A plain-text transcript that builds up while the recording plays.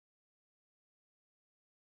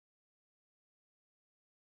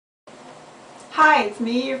Hi, it's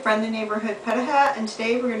me, your friendly neighborhood Pet-A-Hat, and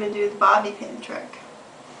today we're going to do the bobby pin trick.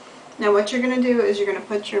 Now what you're going to do is you're going to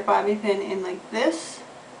put your bobby pin in like this,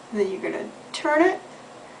 and then you're going to turn it,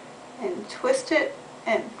 and twist it,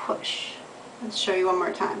 and push. Let's show you one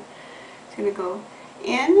more time. It's going to go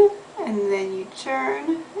in, and then you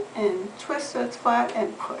turn, and twist so it's flat,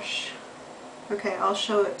 and push. Okay, I'll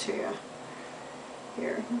show it to you.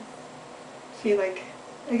 Here. See, like,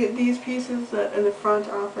 I get these pieces that in the front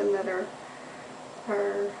often that are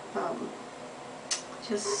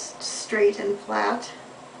just straight and flat.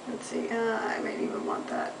 Let's see, I might even want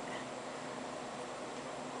that.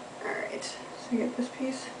 Alright, so you get this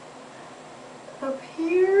piece up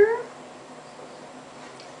here,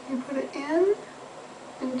 you put it in,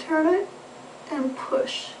 and turn it, and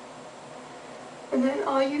push. And then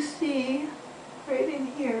all you see right in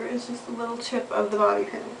here is just a little chip of the bobby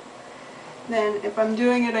pin. Then if I'm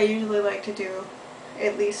doing it, I usually like to do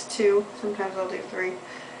at least 2, sometimes I'll do 3.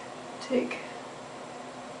 Take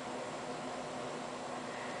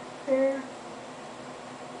there,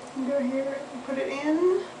 and go here, and put it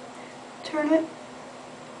in, turn it,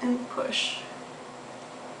 and push.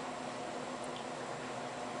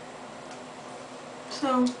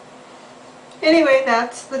 So anyway,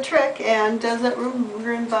 that's the trick. And does it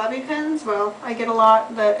ruin bobby pins? Well, I get a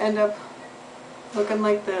lot that end up looking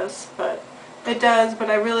like this, but it does, but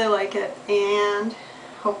I really like it, and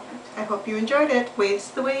I hope you enjoyed it.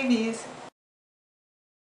 Waves the wavies.